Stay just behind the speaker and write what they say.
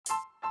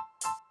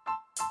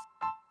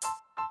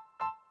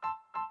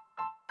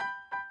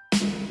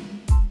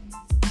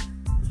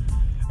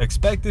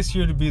Expect this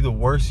year to be the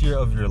worst year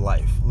of your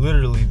life.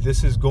 Literally,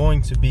 this is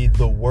going to be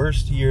the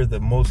worst year, the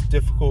most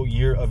difficult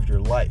year of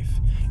your life.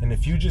 And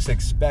if you just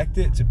expect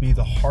it to be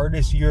the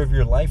hardest year of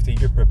your life, then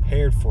you're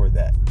prepared for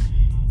that.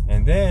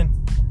 And then,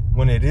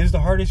 when it is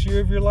the hardest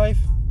year of your life,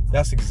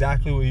 that's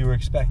exactly what you were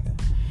expecting.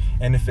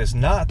 And if it's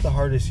not the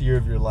hardest year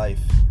of your life,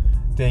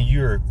 then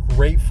you're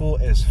grateful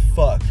as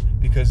fuck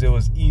because it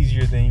was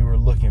easier than you were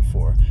looking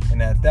for.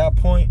 And at that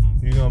point,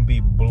 you're going to be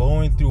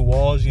blowing through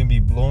walls, you're going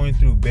to be blowing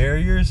through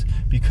barriers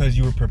because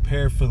you were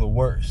prepared for the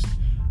worst.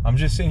 I'm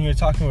just sitting here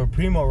talking with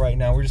Primo right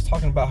now. We're just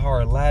talking about how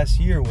our last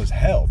year was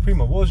hell.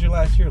 Primo, what was your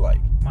last year like?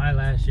 My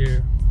last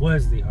year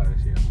was the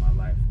hardest year of my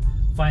life.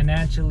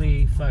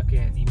 Financially,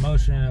 fucking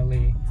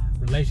emotionally,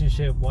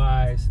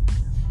 relationship-wise.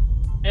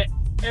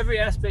 Every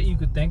aspect you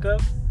could think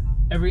of,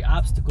 every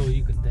obstacle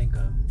you could think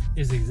of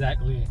is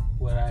exactly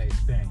what I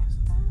experienced.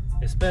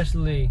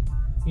 Especially,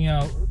 you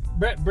know,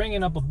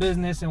 bringing up a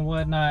business and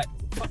whatnot,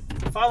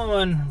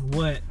 following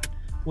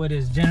what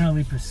is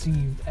generally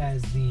perceived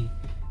as the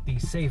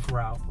safe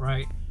route,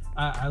 right?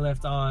 I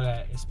left all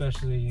that,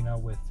 especially, you know,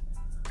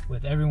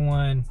 with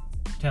everyone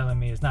telling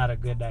me it's not a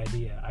good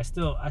idea. I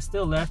still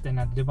left and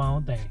I did my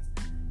own thing.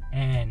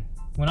 And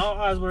when all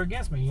odds were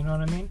against me, you know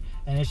what I mean?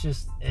 And it's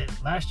just,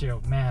 last year,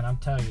 man, I'm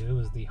telling you, it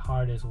was the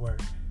hardest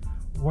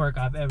work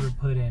I've ever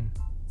put in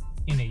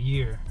a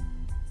year.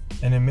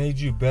 And it made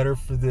you better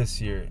for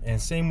this year.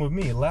 And same with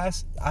me.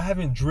 I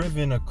haven't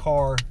driven a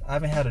car. I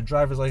haven't had a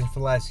driver's license for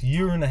the last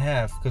year and a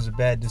half because of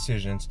bad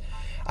decisions.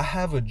 I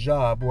have a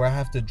job where I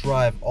have to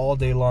drive all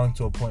day long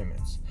to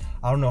appointments.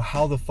 I don't know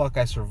how the fuck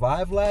I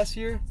survived last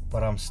year,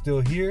 but I'm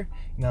still here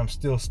and I'm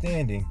still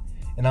standing.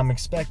 And I'm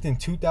expecting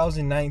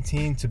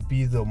 2019 to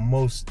be the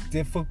most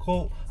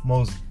difficult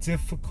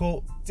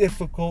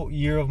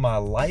year of my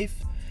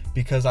life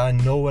because I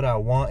know what I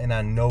want and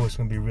I know it's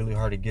going to be really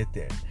hard to get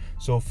there.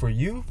 So for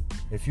you,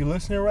 if you're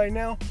listening right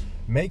now,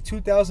 make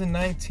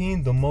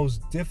 2019 the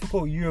most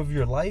difficult year of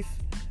your life.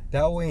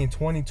 That way in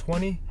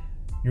 2020,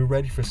 you're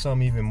ready for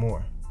something even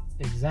more.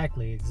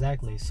 Exactly.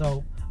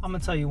 So I'm going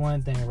to tell you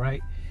one thing, right?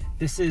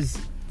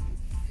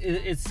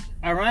 It's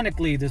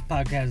ironically, this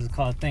podcast is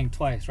called Think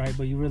Twice, right?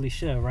 But you really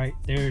should, right?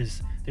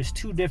 There's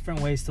two different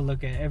ways to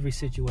look at every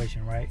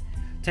situation, right?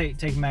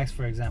 Take Max,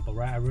 for example,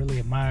 right? I really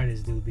admire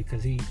this dude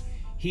because he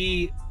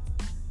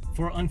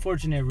for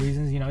unfortunate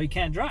reasons, you know, he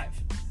can't drive.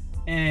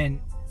 And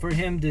for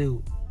him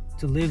to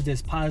live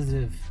this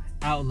positive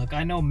outlook,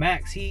 I know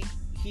Max, he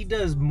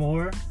does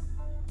more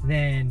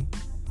than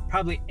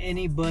probably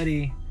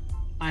anybody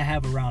I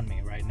have around me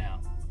right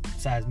now,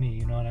 besides me,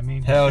 you know what I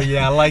mean? Hell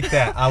yeah, I like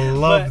that. I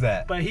love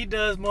that. But he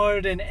does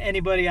more than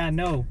anybody I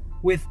know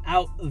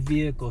without a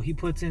vehicle. He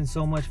puts in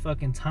so much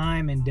fucking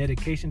time and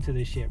dedication to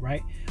this shit,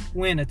 right?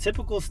 When a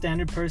typical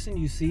standard person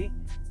you see,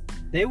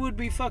 they would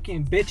be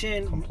fucking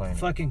bitching,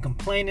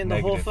 complaining the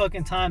whole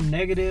fucking time,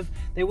 negative.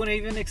 They wouldn't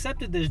even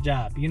accepted this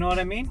job. You know what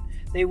I mean?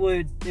 They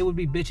would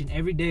be bitching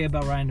every day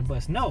about riding the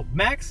bus. No,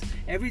 Max,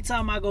 every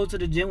time I go to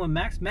the gym with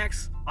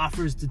Max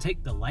offers to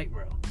take the light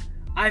rail.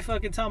 I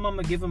fucking tell him I'm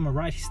gonna give him a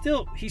ride.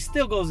 He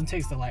still goes and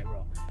takes the light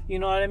rail. You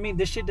know what I mean?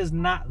 This shit does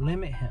not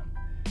limit him.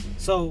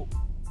 So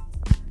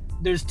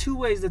there's two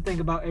ways to think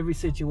about every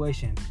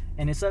situation,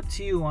 and it's up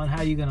to you on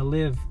how you're gonna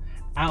live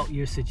out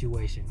your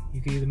situation.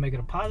 You can either make it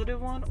a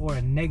positive one or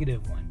a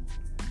negative one.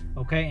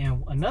 Okay,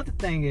 and another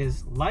thing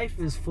is life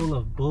is full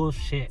of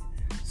bullshit.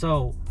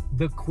 So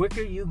the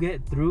quicker you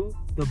get through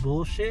the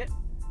bullshit,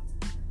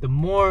 the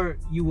more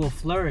you will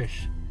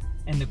flourish,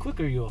 and the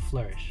quicker you will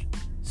flourish.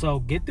 So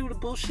get through the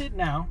bullshit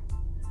now,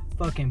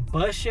 fucking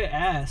bust your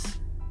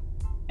ass,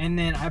 and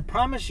then I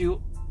promise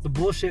you the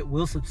bullshit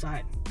will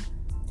subside.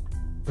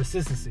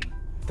 Persistency.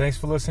 Thanks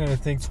for listening to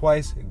Think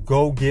Twice.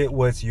 Go get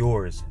what's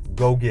yours.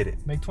 Go get it.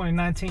 Make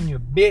 2019 your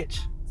bitch.